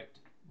aspect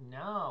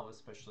now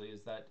especially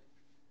is that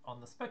on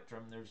the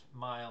spectrum there's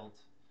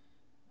mild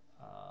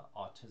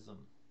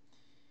autism.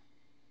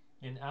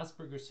 And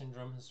Asperger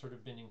syndrome has sort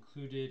of been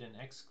included and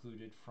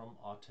excluded from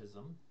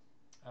autism,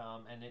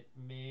 and it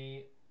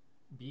may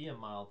be a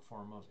mild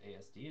form of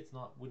ASD.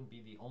 Wouldn't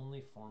be the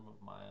only form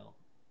of mild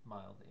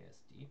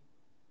ASD.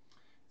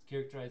 It's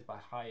characterized by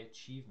high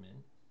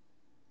achievement.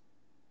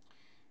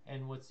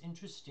 And what's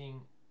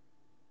interesting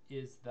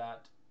is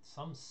that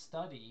some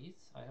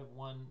studies, I have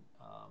one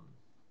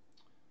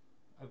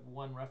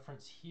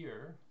reference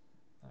here,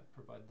 I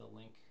provide the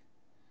link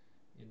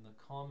in the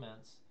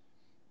comments,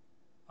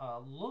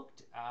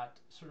 looked at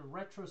sort of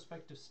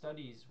retrospective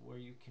studies where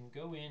you can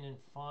go in and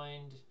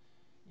find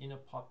in a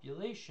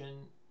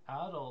population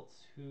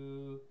adults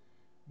who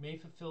may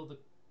fulfill the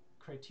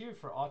criteria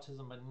for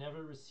autism but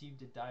never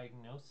received a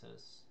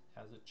diagnosis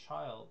as a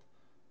child,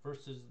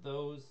 versus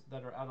those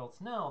that are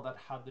adults now that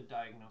had the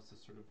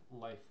diagnosis sort of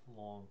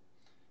lifelong.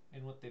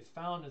 And what they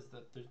found is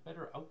that there's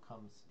better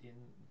outcomes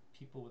in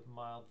people with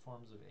mild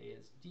forms of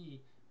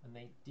ASD when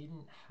they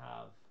didn't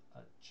have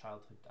a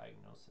childhood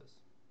diagnosis.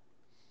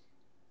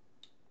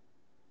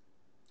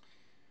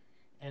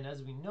 And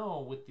as we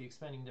know, with the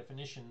expanding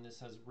definition, this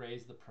has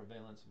raised the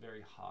prevalence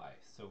very high.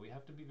 So we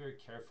have to be very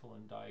careful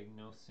in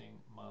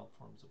diagnosing mild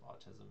forms of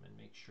autism and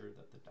make sure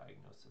that the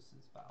diagnosis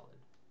is valid.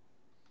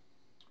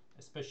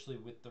 especially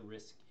with the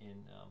risk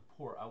in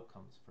poor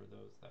outcomes for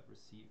those that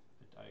receive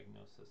a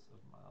diagnosis of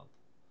mild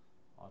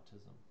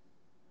autism.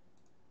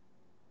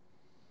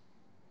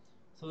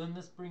 So then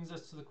this brings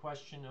us to the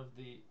question of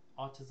the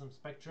autism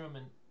spectrum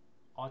and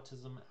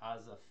autism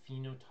as a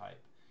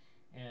phenotype.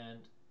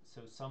 And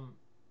so some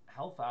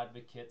health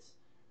advocates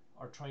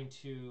are trying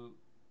to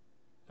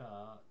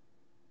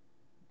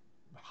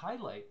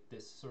highlight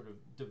this sort of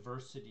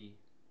diversity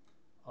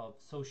of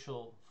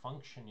social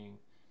functioning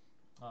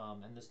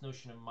and this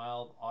notion of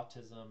mild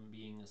autism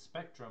being a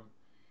spectrum,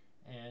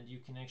 and you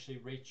can actually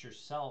rate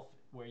yourself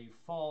where you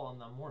fall on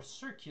the more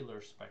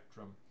circular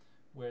spectrum,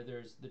 where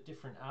there's the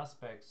different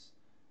aspects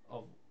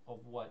of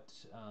what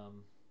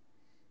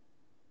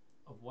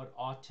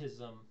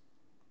autism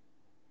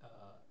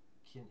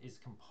is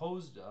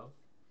composed of,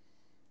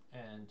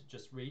 and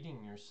just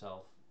rating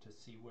yourself to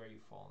see where you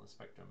fall on the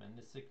spectrum. And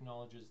this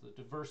acknowledges the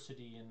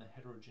diversity and the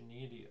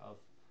heterogeneity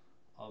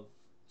of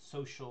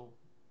social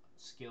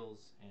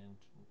skills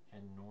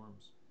and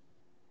norms.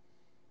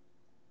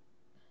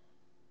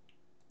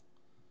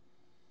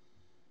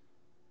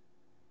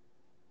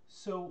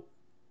 So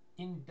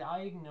in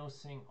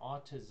diagnosing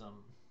autism,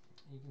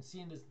 you can see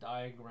in this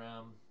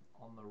diagram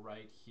on the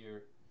right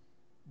here,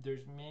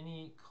 there's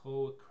many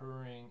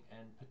co-occurring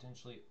and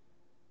potentially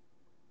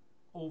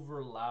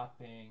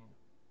overlapping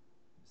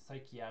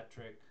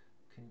psychiatric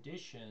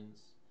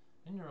conditions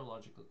and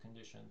neurological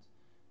conditions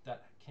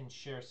that can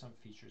share some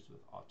features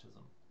with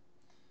autism.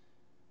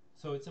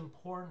 So it's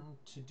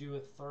important to do a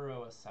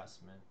thorough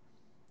assessment,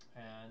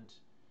 and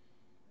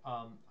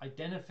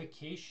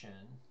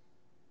identification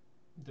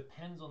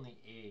depends on the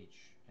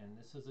age, and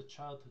this is a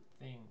childhood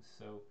thing,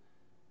 so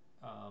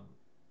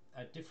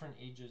at different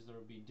ages there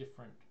will be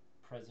different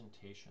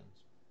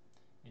presentations,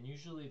 and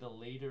usually the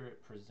later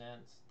it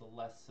presents, the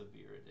less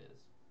severe it is.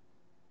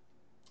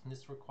 And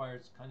this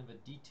requires kind of a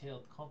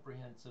detailed,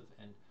 comprehensive,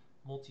 and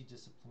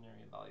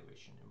multidisciplinary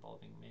evaluation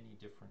involving many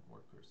different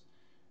workers: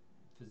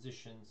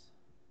 physicians,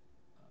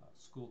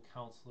 school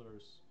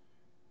counselors,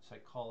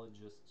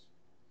 psychologists,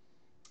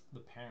 the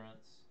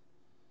parents.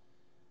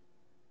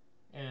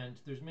 And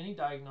there's many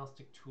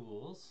diagnostic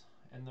tools,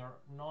 and they're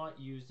not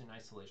used in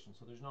isolation.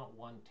 So there's not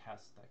one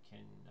test that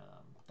can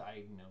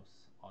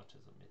diagnose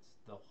autism. It's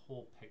the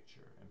whole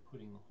picture and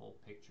putting the whole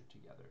picture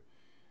together.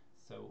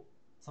 So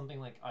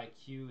something like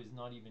IQ is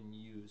not even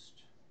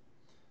used.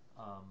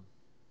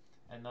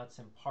 And that's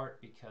in part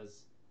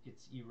because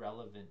it's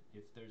irrelevant.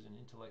 If there's an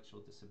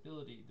intellectual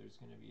disability, there's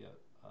going to be an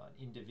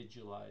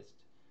individualized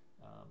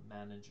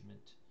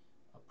management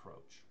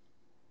approach.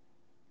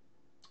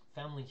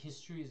 Family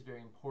history is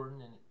very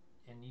important,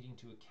 and needing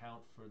to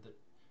account for the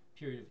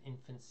period of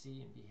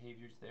infancy and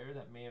behaviors there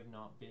that may have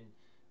not been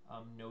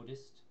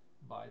noticed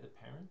by the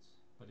parents,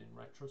 but in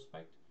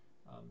retrospect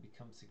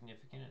become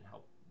significant and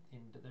help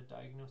in the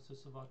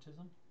diagnosis of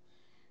autism.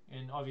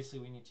 And obviously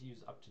we need to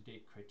use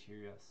up-to-date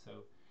criteria.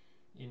 So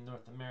in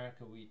North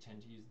America we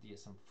tend to use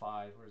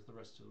DSM-5, whereas the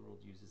rest of the world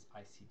uses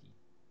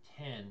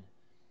ICD-10.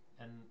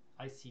 And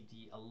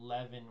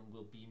ICD-11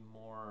 will be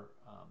more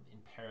in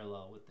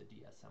parallel with the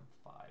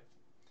DSM-5,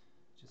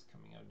 which is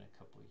coming out in a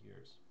couple of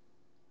years.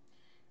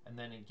 And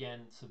then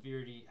again,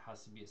 severity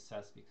has to be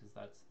assessed because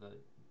that's the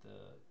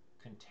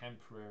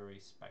contemporary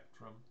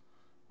spectrum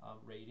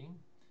rating.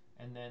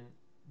 And then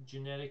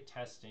genetic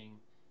testing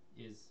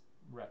is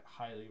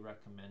highly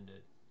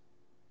recommended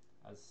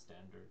as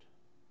standard.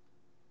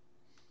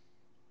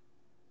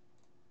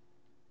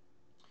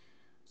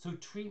 So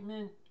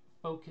treatment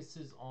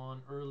focuses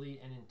on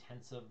early and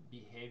intensive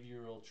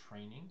behavioral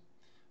training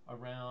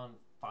around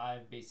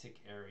 5 basic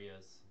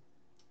areas: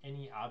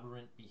 any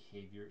aberrant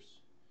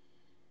behaviors,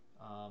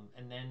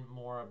 and then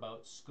more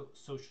about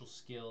social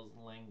skills,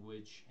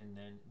 language, and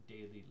then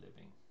daily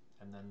living.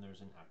 And then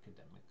there's an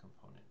academic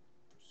component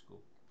for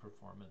school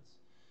performance.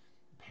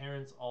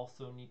 Parents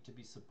also need to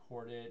be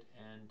supported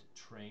and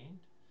trained.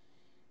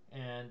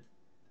 And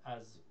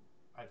as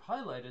I've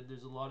highlighted,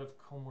 there's a lot of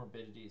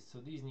comorbidities, so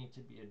these need to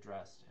be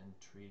addressed and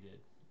treated.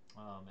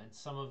 And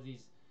some of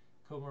these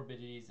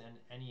comorbidities and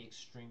any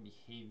extreme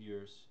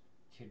behaviors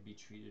could be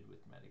treated with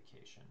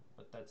medication,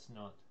 but that's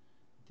not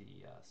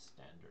the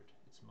standard.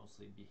 It's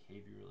mostly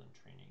behavioral and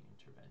training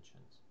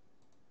interventions.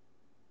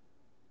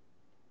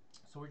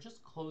 So we're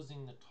just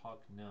closing the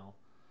talk now.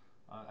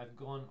 I've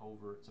gone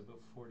over, it's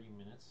about 40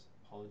 minutes.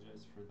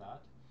 Apologize for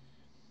that.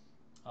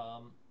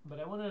 But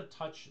I wanted to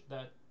touch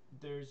that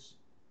there's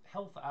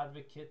health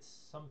advocates,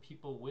 some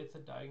people with a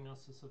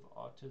diagnosis of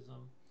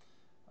autism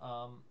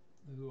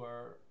who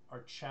are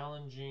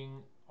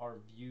challenging our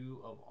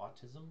view of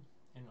autism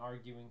and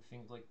arguing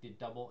things like the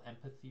double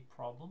empathy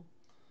problem.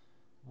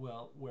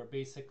 Well, where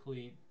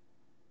basically,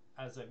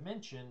 as I've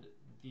mentioned,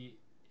 the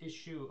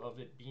issue of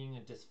it being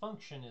a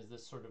dysfunction is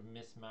this sort of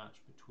mismatch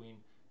between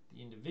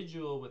the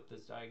individual with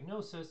this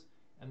diagnosis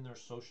and their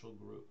social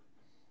group.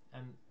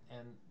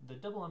 And the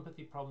double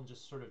empathy problem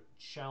just sort of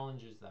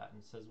challenges that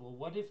and says, well,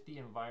 what if the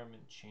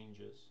environment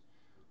changes?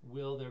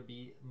 Will there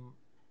be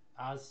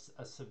as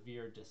a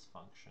severe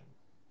dysfunction?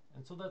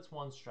 And so that's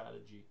one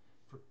strategy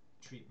for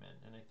treatment,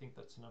 and I think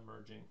that's an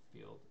emerging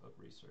field of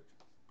research.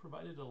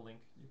 Provided a link,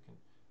 you can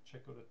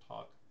check out a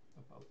talk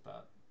about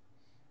that.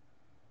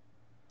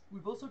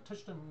 We've also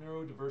touched on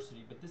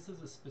neurodiversity, but this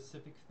is a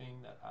specific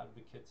thing that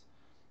advocates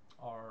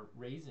are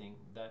raising,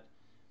 that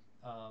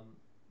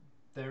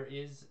there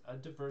is a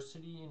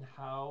diversity in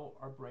how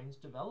our brains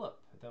develop,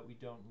 that we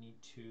don't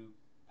need to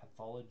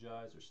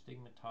pathologize or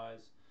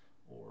stigmatize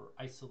or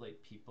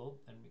isolate people,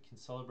 and we can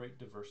celebrate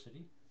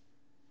diversity.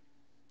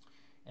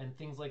 And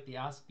things like the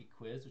ASD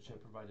quiz, which I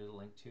provided a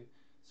link to,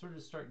 sort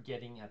of start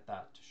getting at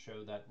that, to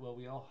show that, well,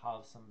 we all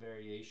have some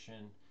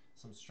variation,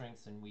 some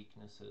strengths and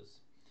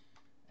weaknesses,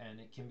 and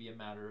it can be a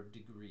matter of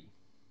degree.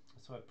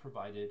 So I've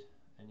provided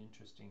an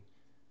interesting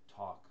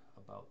talk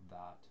about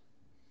that.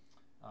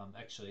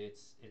 Actually,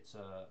 it's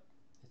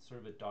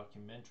sort of a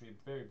documentary, a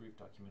very brief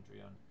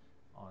documentary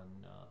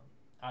on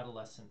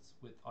adolescents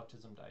with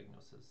autism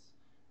diagnosis,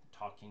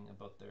 talking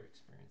about their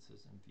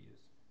experiences and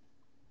views.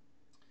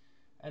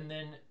 And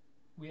then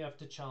we have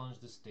to challenge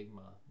the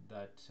stigma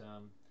that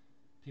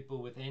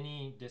people with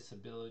any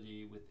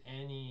disability, with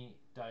any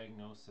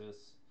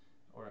diagnosis,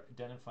 or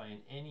identify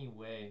in any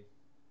way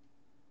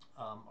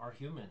are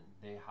human.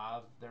 They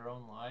have their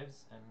own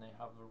lives, and they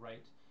have a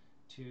right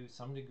to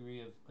some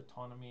degree of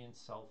autonomy and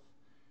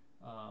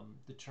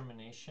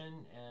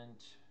self-determination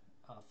and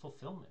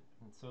fulfillment.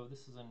 And so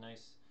this is a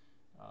nice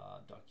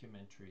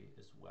documentary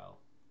as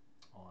well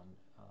on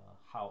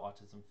how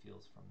autism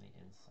feels from the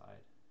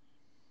inside.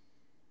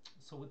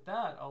 So with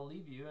that, I'll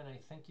leave you, and I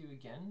thank you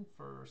again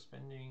for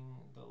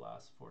spending the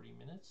last 40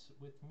 minutes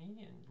with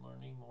me and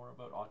learning more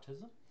about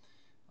autism.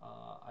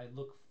 I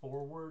look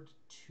forward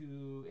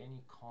to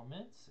any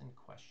comments and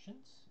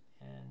questions,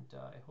 and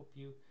I hope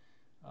you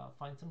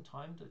find some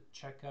time to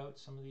check out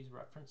some of these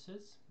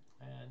references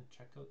and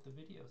check out the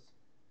videos.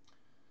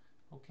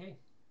 Okay,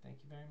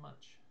 thank you very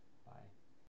much. Bye.